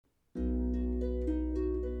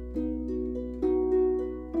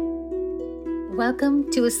welcome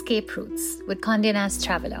to Escape Routes with Condé Nast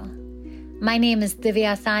Traveler. My name is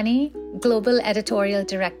Divya Thani, Global Editorial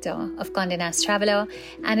Director of Condé Nast Traveler,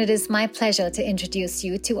 and it is my pleasure to introduce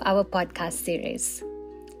you to our podcast series.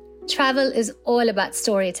 Travel is all about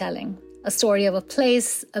storytelling, a story of a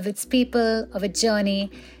place, of its people, of a journey,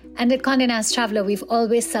 and at Condé Nast Traveler, we've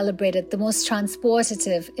always celebrated the most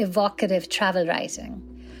transportative, evocative travel writing.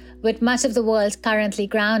 With much of the world currently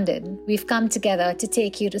grounded, we've come together to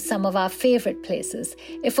take you to some of our favorite places,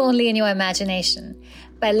 if only in your imagination,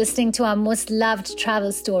 by listening to our most loved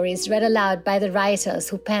travel stories read aloud by the writers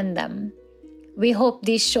who penned them. We hope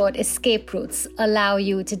these short escape routes allow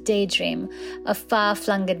you to daydream of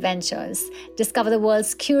far-flung adventures, discover the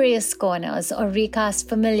world's curious corners, or recast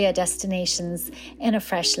familiar destinations in a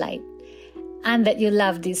fresh light, and that you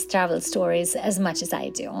love these travel stories as much as I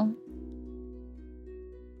do.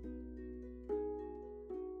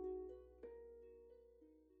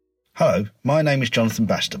 Hello, my name is Jonathan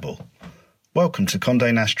Bastable. Welcome to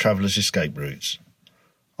Condé Nast Traveller's Escape Routes.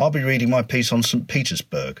 I'll be reading my piece on St.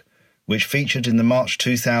 Petersburg, which featured in the March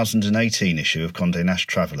 2018 issue of Condé Nast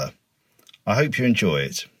Traveller. I hope you enjoy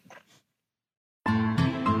it.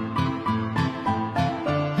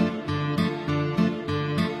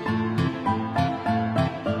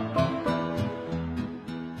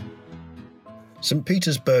 St.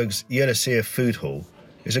 Petersburg's Yelitsia Food Hall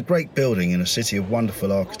is a great building in a city of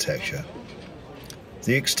wonderful architecture.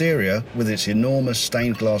 The exterior, with its enormous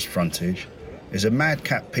stained glass frontage, is a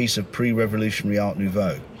madcap piece of pre-revolutionary Art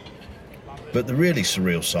Nouveau. But the really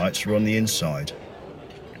surreal sights are on the inside.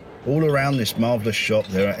 All around this marvellous shop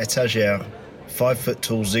there are étagères,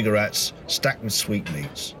 5-foot-tall ziggurats stacked with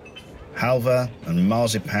sweetmeats. Halva and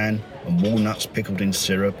marzipan and walnuts pickled in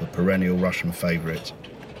syrup, a perennial Russian favourite.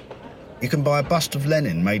 You can buy a bust of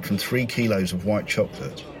Lenin made from 3 kilos of white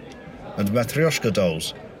chocolate, and matryoshka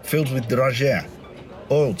dolls filled with dragées,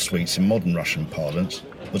 oiled sweets in modern Russian parlance,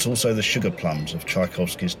 but also the sugar plums of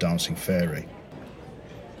Tchaikovsky's Dancing Fairy.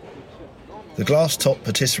 The glass-topped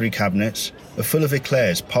patisserie cabinets are full of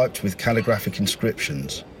eclairs piped with calligraphic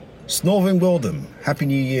inscriptions. S Novym Godom, Happy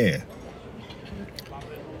New Year.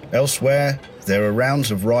 Elsewhere, there are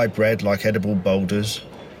rounds of rye bread like edible boulders,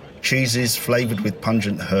 cheeses flavoured with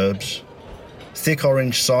pungent herbs, thick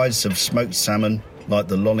orange sides of smoked salmon like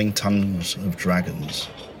the lolling tongues of dragons.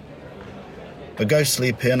 A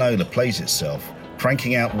ghostly pianola plays itself,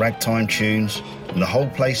 cranking out ragtime tunes, and the whole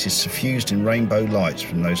place is suffused in rainbow lights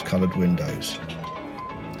from those coloured windows.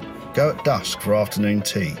 Go at dusk for afternoon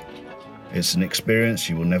tea. It's an experience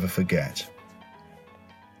you will never forget.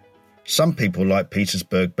 Some people like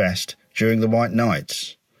Petersburg best during the white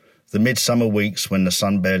nights, the midsummer weeks when the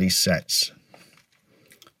sun barely sets.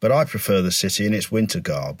 But I prefer the city in its winter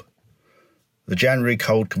garb. The January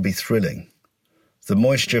cold can be thrilling. The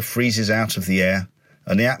moisture freezes out of the air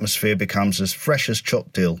and the atmosphere becomes as fresh as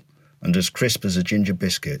chopped dill and as crisp as a ginger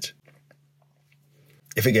biscuit.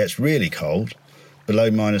 If it gets really cold, below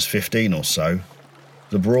 -15 or so,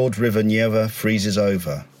 the broad river Neva freezes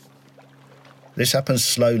over. This happens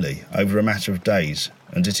slowly over a matter of days,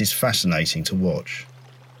 and it is fascinating to watch.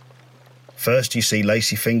 First you see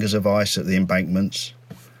lacy fingers of ice at the embankments.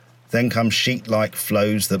 Then come sheet-like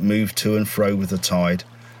flows that move to and fro with the tide,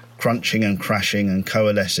 crunching and crashing and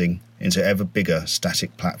coalescing into ever bigger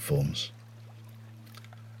static platforms.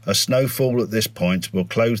 A snowfall at this point will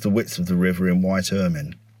close the width of the river in white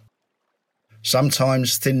ermine.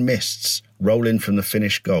 Sometimes thin mists roll in from the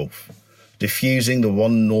Finnish Gulf, diffusing the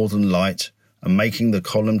wan northern light and making the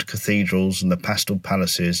columned cathedrals and the pastel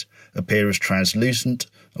palaces appear as translucent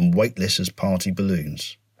and weightless as party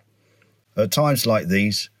balloons. At times like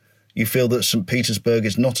these, you feel that St. Petersburg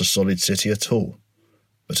is not a solid city at all,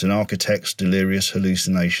 but an architect's delirious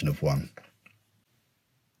hallucination of one.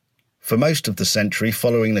 For most of the century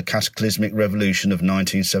following the cataclysmic revolution of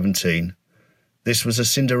 1917, this was a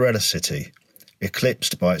Cinderella city,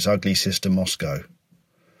 eclipsed by its ugly sister Moscow.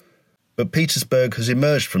 But Petersburg has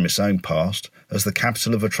emerged from its own past as the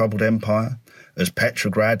capital of a troubled empire, as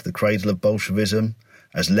Petrograd the cradle of Bolshevism,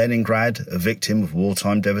 as Leningrad a victim of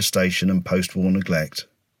wartime devastation and post-war neglect.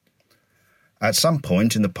 At some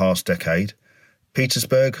point in the past decade,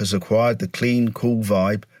 Petersburg has acquired the clean, cool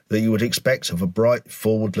vibe that you would expect of a bright,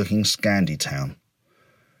 forward-looking Scandi town,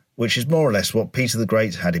 which is more or less what Peter the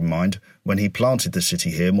Great had in mind when he planted the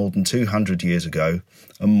city here more than 200 years ago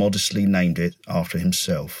and modestly named it after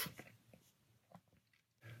himself.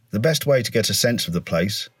 The best way to get a sense of the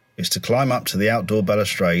place is to climb up to the outdoor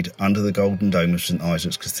balustrade under the golden dome of St.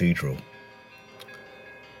 Isaac's Cathedral.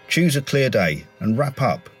 Choose a clear day and wrap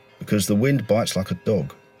up because the wind bites like a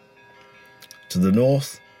dog. To the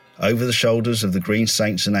north, over the shoulders of the green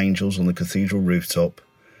saints and angels on the cathedral rooftop,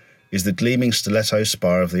 is the gleaming stiletto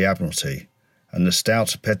spire of the Admiralty and the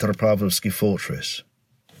stout Petropavlovsky fortress.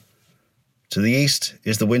 To the east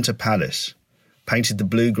is the Winter Palace, painted the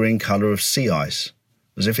blue-green colour of sea ice,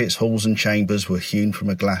 as if its halls and chambers were hewn from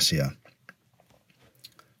a glacier.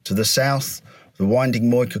 To the south, the winding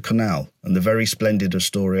Moika Canal and the very splendid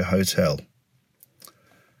Astoria Hotel.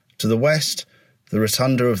 To the west, the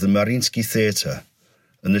rotunda of the Mariinsky Theatre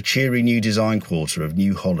and the cheery new design quarter of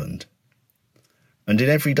New Holland. And in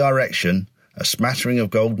every direction, a smattering of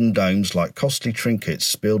golden domes like costly trinkets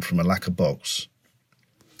spilled from a lacquer box.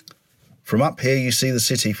 From up here you see the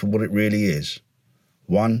city for what it really is,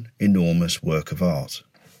 one enormous work of art.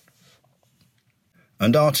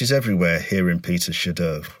 And art is everywhere here in Peter's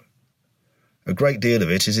chef-d'oeuvre. A great deal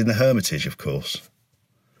of it is in the Hermitage, of course.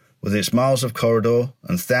 With its miles of corridor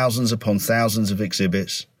and thousands upon thousands of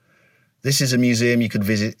exhibits, this is a museum you could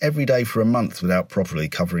visit every day for a month without properly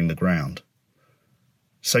covering the ground.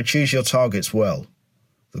 So choose your targets well,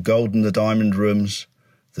 the gold and the diamond rooms,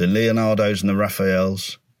 the Leonardos and the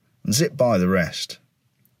Raphaels, and zip by the rest.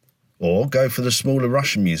 Or go for the smaller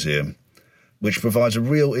Russian Museum, which provides a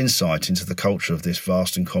real insight into the culture of this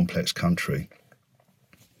vast and complex country.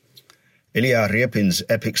 Ilya Repin's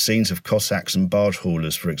epic scenes of Cossacks and barge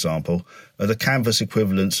haulers, for example, are the canvas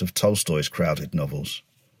equivalents of Tolstoy's crowded novels.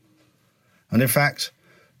 And in fact,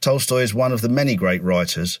 Tolstoy is one of the many great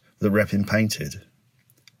writers that Repin painted.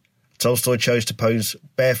 Tolstoy chose to pose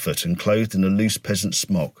barefoot and clothed in a loose peasant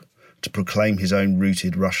smock to proclaim his own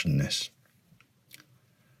rooted Russianness.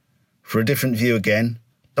 For a different view again,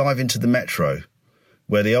 dive into the metro,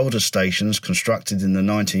 where the older stations constructed in the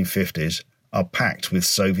 1950s are packed with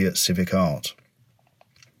Soviet civic art.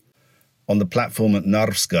 On the platform at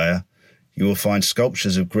Narvskaya, you will find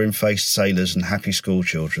sculptures of grim-faced sailors and happy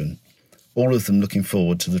schoolchildren, all of them looking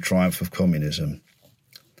forward to the triumph of communism.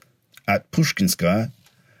 At Pushkinskaya,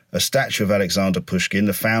 a statue of Alexander Pushkin,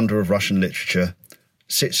 the founder of Russian literature,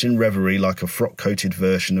 sits in reverie like a frock-coated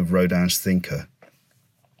version of Rodin's Thinker.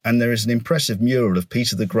 And there is an impressive mural of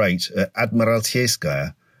Peter the Great at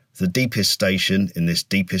Admiraltieskaya, the deepest station in this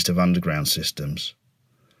deepest of underground systems.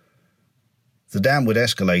 The downward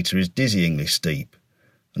escalator is dizzyingly steep,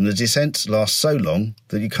 and the descent lasts so long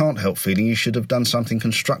that you can't help feeling you should have done something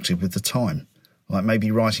constructive with the time, like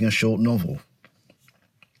maybe writing a short novel.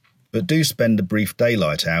 But do spend the brief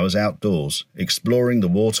daylight hours outdoors, exploring the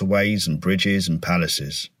waterways and bridges and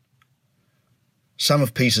palaces. Some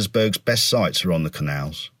of Petersburg's best sights are on the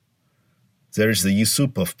canals. There is the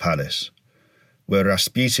Yusupov Palace, where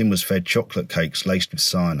Rasputin was fed chocolate cakes laced with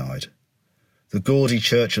cyanide. The gaudy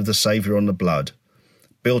Church of the Saviour on the Blood,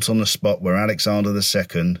 built on the spot where Alexander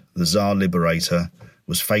II, the Tsar Liberator,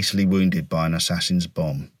 was fatally wounded by an assassin's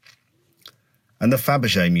bomb. And the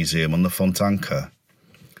Fabergé Museum on the Fontanka,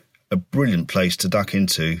 a brilliant place to duck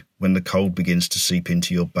into when the cold begins to seep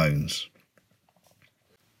into your bones.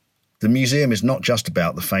 The museum is not just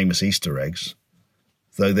about the famous Easter eggs,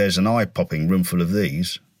 though there's an eye-popping roomful of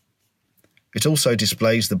these. It also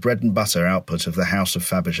displays the bread-and-butter output of the House of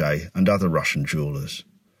Fabergé and other Russian jewellers.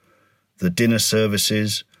 The dinner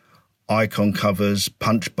services, icon covers,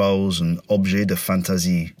 punch bowls and objets de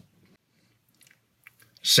fantaisie.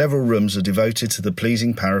 Several rooms are devoted to the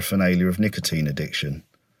pleasing paraphernalia of nicotine addiction.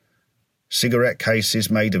 Cigarette cases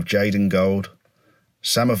made of jade and gold,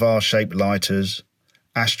 samovar-shaped lighters,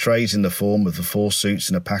 ashtrays in the form of the 4 suits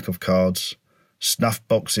in a pack of cards, snuff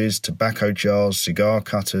boxes, tobacco jars, cigar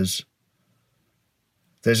cutters.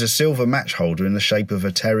 There's a silver match holder in the shape of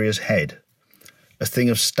a terrier's head, a thing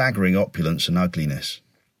of staggering opulence and ugliness.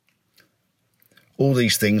 All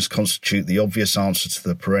these things constitute the obvious answer to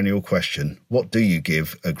the perennial question, what do you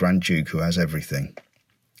give a Grand Duke who has everything?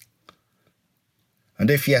 And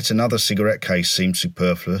if yet another cigarette case seemed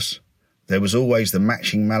superfluous, there was always the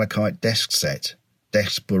matching malachite desk set,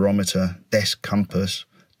 desk barometer, desk compass,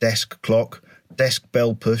 desk clock, desk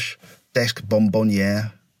bell push, desk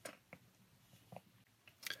bonbonniere.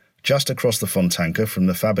 Just across the Fontanka from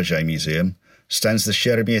the Fabergé Museum stands the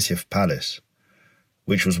Sheremetyev Palace,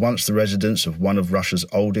 which was once the residence of one of Russia's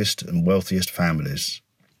oldest and wealthiest families.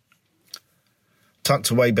 Tucked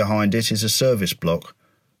away behind it is a service block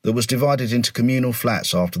that was divided into communal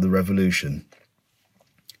flats after the revolution.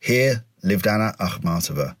 Here lived Anna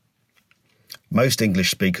Akhmatova. Most English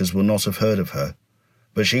speakers will not have heard of her,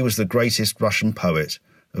 but she was the greatest Russian poet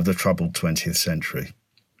of the troubled 20th century.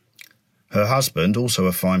 Her husband, also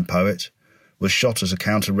a fine poet, was shot as a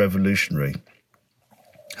counter-revolutionary.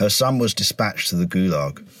 Her son was dispatched to the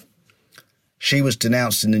Gulag. She was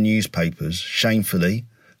denounced in the newspapers, shamefully,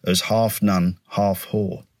 as half nun, half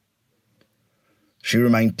whore. she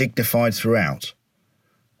remained dignified throughout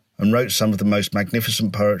and wrote some of the most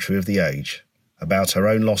magnificent poetry of the age about her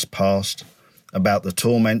own lost past, about the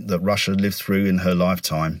torment that Russia lived through in her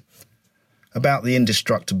lifetime, about the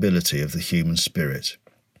indestructibility of the human spirit.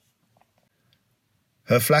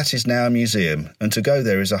 Her flat is now a museum, and to go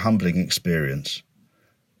there is a humbling experience.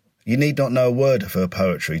 You need not know a word of her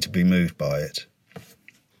poetry to be moved by it.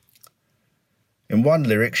 In one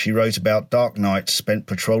lyric she wrote about dark nights spent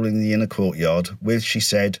patrolling the inner courtyard with, she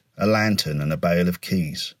said, a lantern and a bale of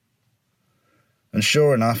keys. And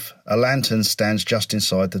sure enough, a lantern stands just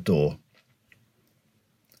inside the door.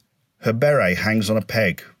 Her beret hangs on a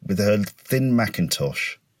peg with her thin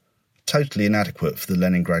mackintosh, totally inadequate for the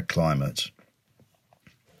Leningrad climate.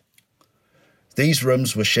 These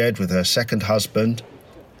rooms were shared with her second husband,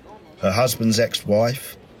 her husband's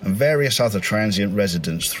ex-wife, and various other transient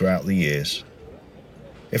residents throughout the years.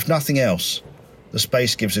 If nothing else, the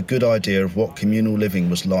space gives a good idea of what communal living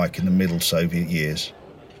was like in the middle Soviet years,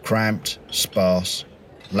 cramped, sparse,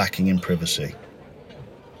 lacking in privacy.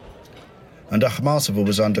 And Akhmatova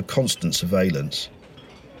was under constant surveillance.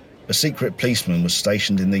 A secret policeman was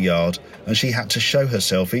stationed in the yard, and she had to show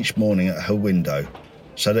herself each morning at her window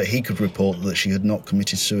so that he could report that she had not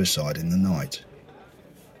committed suicide in the night.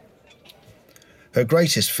 Her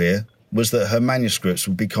greatest fear was that her manuscripts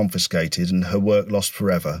would be confiscated and her work lost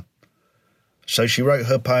forever. So she wrote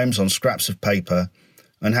her poems on scraps of paper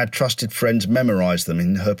and had trusted friends memorise them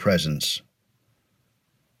in her presence.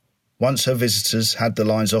 Once her visitors had the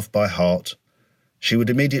lines off by heart, she would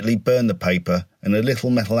immediately burn the paper in a little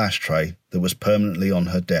metal ashtray that was permanently on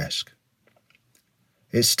her desk.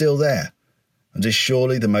 It's still there, and is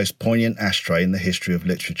surely the most poignant ashtray in the history of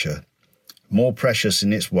literature, more precious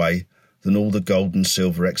in its way than all the gold and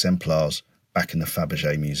silver exemplars back in the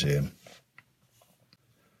Fabergé Museum.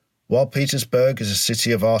 While Petersburg is a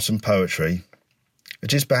city of art and poetry,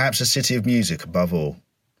 it is perhaps a city of music above all.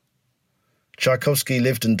 Tchaikovsky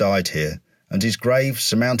lived and died here, and his grave,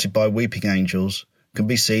 surmounted by weeping angels, can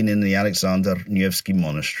be seen in the Alexander Nevsky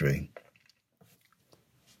Monastery.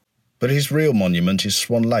 But his real monument is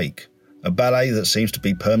Swan Lake, a ballet that seems to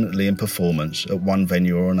be permanently in performance at one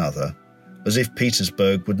venue or another, as if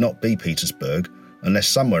Petersburg would not be Petersburg unless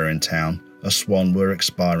somewhere in town a swan were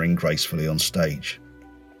expiring gracefully on stage.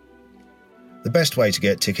 The best way to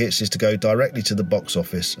get tickets is to go directly to the box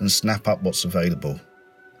office and snap up what's available.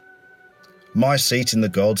 My seat in the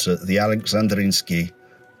gods at the Alexandrinsky,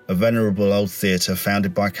 a venerable old theatre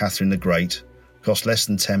founded by Catherine the Great, cost less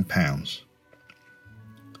than £10.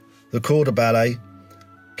 The Corps Ballet,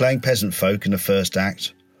 playing peasant folk in the first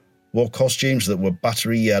act, wore costumes that were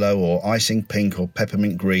buttery yellow or icing pink or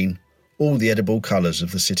peppermint green, all the edible colours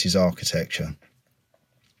of the city's architecture.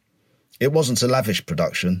 It wasn't a lavish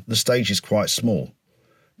production, the stage is quite small,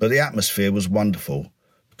 but the atmosphere was wonderful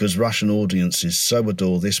because Russian audiences so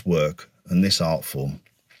adore this work and this art form.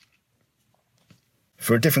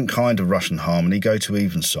 For a different kind of Russian harmony, go to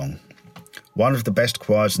Evensong. One of the best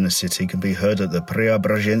choirs in the city can be heard at the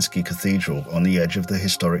Preobrazhensky Cathedral on the edge of the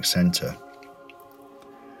historic centre.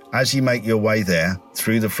 As you make your way there,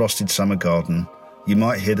 through the frosted summer garden, you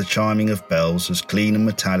might hear the chiming of bells as clean and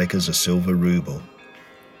metallic as a silver ruble.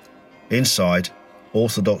 Inside,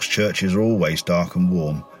 Orthodox churches are always dark and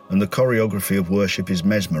warm, and the choreography of worship is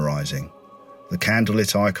mesmerising. The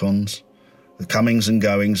candlelit icons, the comings and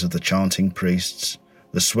goings of the chanting priests,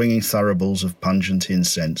 the swinging thuribles of pungent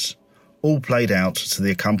incense, all played out to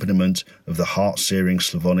the accompaniment of the heart-searing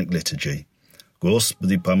Slavonic liturgy.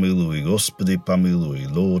 Господи помилуй, Господи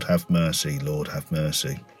помилуй, Lord have mercy, Lord have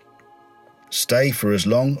mercy. Stay for as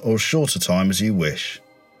long or short a time as you wish.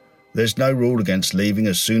 There's no rule against leaving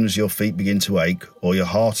as soon as your feet begin to ache or your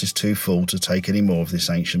heart is too full to take any more of this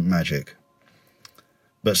ancient magic.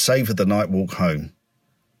 But savour the night walk home,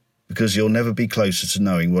 because you'll never be closer to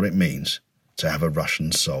knowing what it means to have a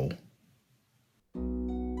Russian soul.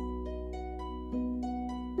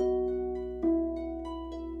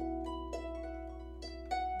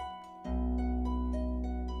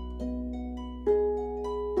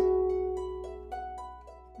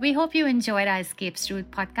 We hope you enjoyed our Escapes Route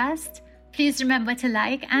podcast. Please remember to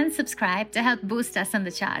like and subscribe to help boost us on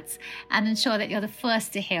the charts and ensure that you're the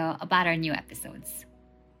first to hear about our new episodes.